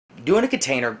Doing a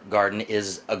container garden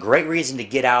is a great reason to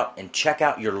get out and check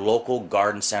out your local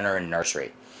garden center and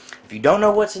nursery. If you don't know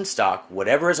what's in stock,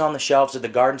 whatever is on the shelves of the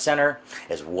garden center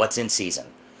is what's in season.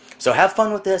 So have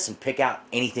fun with this and pick out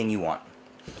anything you want.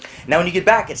 Now when you get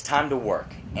back, it's time to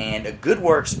work, and a good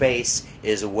workspace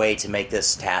is a way to make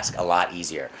this task a lot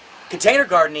easier. Container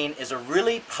gardening is a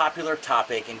really popular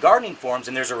topic in gardening forums,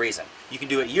 and there's a reason. You can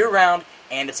do it year-round,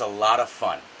 and it's a lot of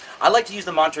fun. I like to use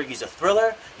the mantra, use a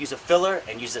thriller, use a filler,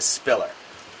 and use a spiller.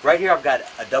 Right here I've got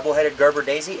a double-headed Gerber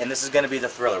daisy, and this is going to be the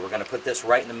thriller. We're going to put this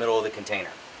right in the middle of the container.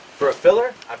 For a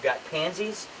filler, I've got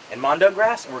pansies and mondo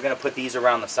grass, and we're going to put these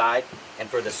around the side. And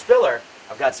for the spiller,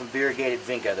 I've got some variegated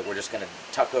vinca that we're just going to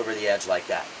tuck over the edge like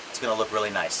that. It's going to look really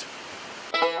nice.